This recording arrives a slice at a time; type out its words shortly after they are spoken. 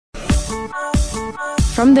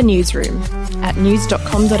From the newsroom at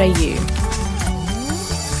news.com.au.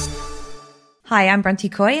 Hi, I'm Bronte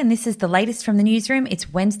Coy and this is the latest from the newsroom.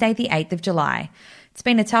 It's Wednesday the 8th of July. It's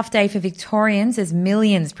been a tough day for Victorians as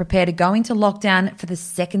millions prepare to go into lockdown for the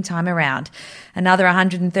second time around. Another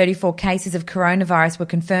 134 cases of coronavirus were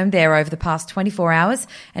confirmed there over the past 24 hours,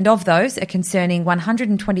 and of those, a concerning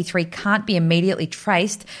 123 can't be immediately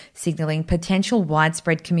traced, signalling potential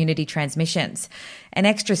widespread community transmissions. An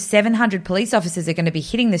extra 700 police officers are going to be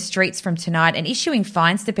hitting the streets from tonight and issuing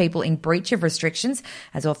fines to people in breach of restrictions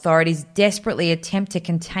as authorities desperately attempt to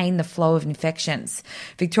contain the flow of infections.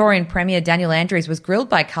 Victorian Premier Daniel Andrews was grilled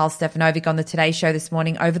by Karl Stefanovic on the Today Show this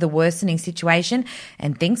morning over the worsening situation,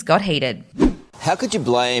 and things got heated. How could you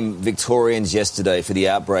blame Victorians yesterday for the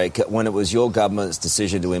outbreak when it was your government's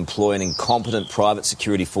decision to employ an incompetent private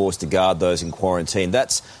security force to guard those in quarantine?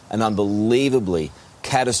 That's an unbelievably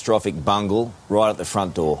catastrophic bungle right at the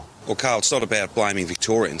front door. Well, Carl, it's not about blaming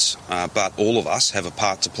Victorians, but all of us have a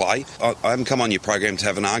part to play. I haven't come on your program to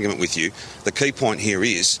have an argument with you. The key point here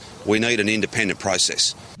is we need an independent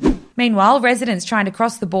process. Meanwhile, residents trying to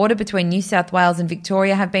cross the border between New South Wales and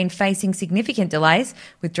Victoria have been facing significant delays,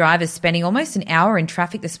 with drivers spending almost an hour in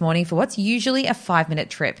traffic this morning for what's usually a 5-minute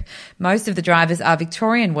trip. Most of the drivers are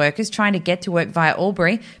Victorian workers trying to get to work via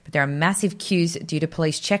Albury, but there are massive queues due to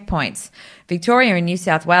police checkpoints. Victoria and New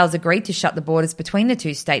South Wales agreed to shut the borders between the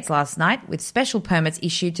two states last night, with special permits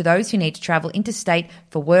issued to those who need to travel interstate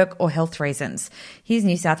for work or health reasons. Here's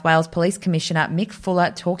New South Wales Police Commissioner Mick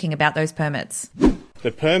Fuller talking about those permits.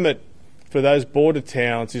 The permit for those border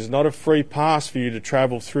towns is not a free pass for you to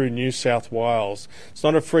travel through New South Wales. It's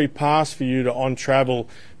not a free pass for you to on-travel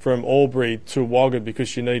from Albury to Wagga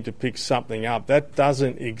because you need to pick something up. That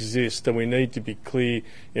doesn't exist, and we need to be clear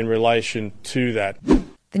in relation to that.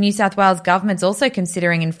 The New South Wales government's also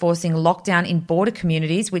considering enforcing lockdown in border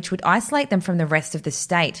communities, which would isolate them from the rest of the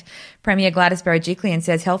state. Premier Gladys Berejiklian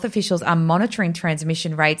says health officials are monitoring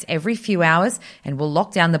transmission rates every few hours and will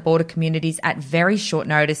lock down the border communities at very short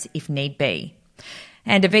notice if need be.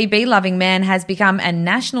 And a VB-loving man has become a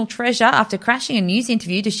national treasure after crashing a news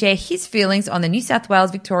interview to share his feelings on the New South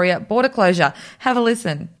Wales-Victoria border closure. Have a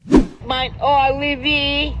listen. Mate, I live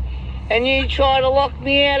here. And you try to lock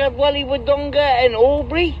me out of bloody Wodonga and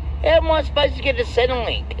Albury? How am I supposed to get a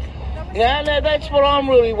Centrelink? No, that's what I'm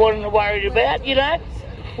really worried about, you know.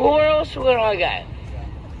 Well, where else would I go?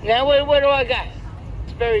 Now, where do I go?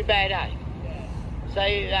 It's very bad, eh? So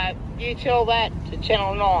you tell that to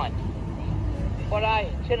Channel 9. What are you,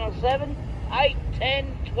 Channel 7, 8,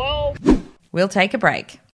 10, 12? We'll take a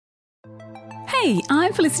break. Hey,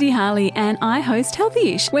 I'm Felicity Harley and I host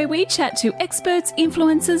Healthyish, where we chat to experts,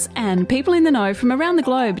 influencers and people in the know from around the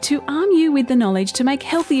globe to arm you with the knowledge to make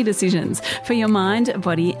healthier decisions for your mind,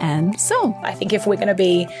 body and soul. I think if we're going to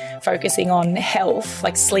be focusing on health,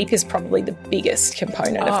 like sleep is probably the biggest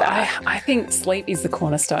component of that. I think sleep is the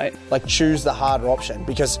cornerstone. Like choose the harder option,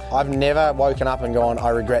 because I've never woken up and gone, I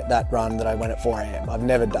regret that run that I went at 4 a.m. I've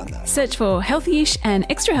never done that. Search for Healthyish and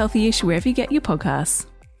Extra Healthyish wherever you get your podcasts.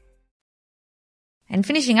 And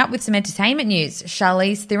finishing up with some entertainment news,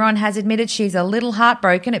 Charlize Theron has admitted she's a little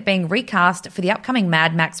heartbroken at being recast for the upcoming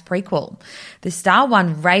Mad Max prequel. The star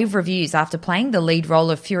won rave reviews after playing the lead role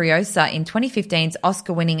of Furiosa in 2015's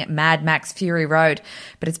Oscar-winning Mad Max Fury Road.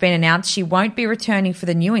 But it's been announced she won't be returning for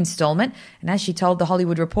the new instalment, and as she told The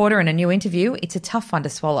Hollywood Reporter in a new interview, it's a tough one to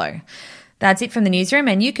swallow. That's it from the newsroom,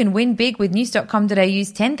 and you can win big with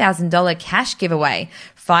news.com.au's $10,000 cash giveaway.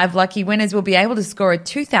 5 lucky winners will be able to score a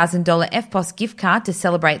 $2,000 EFTPOS gift card to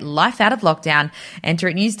celebrate life out of lockdown. Enter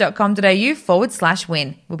at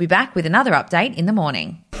news.com.au/win. We'll be back with another update in the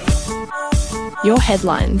morning. Your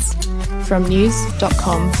headlines from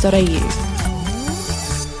news.com.au.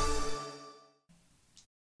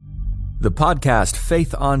 The podcast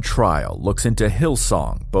Faith on Trial looks into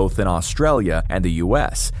Hillsong, both in Australia and the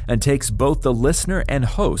US, and takes both the listener and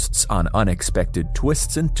hosts on unexpected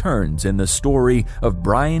twists and turns in the story of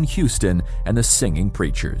Brian Houston and the Singing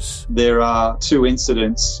Preachers. There are 2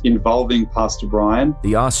 incidents involving Pastor Brian.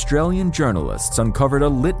 The Australian journalists uncovered a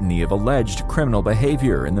litany of alleged criminal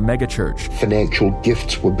behavior in the megachurch. Financial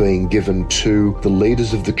gifts were being given to the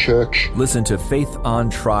leaders of the church. Listen to Faith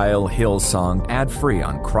on Trial Hillsong ad-free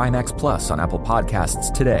on Crimex Plus on Apple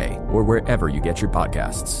Podcasts today or wherever you get your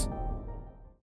podcasts.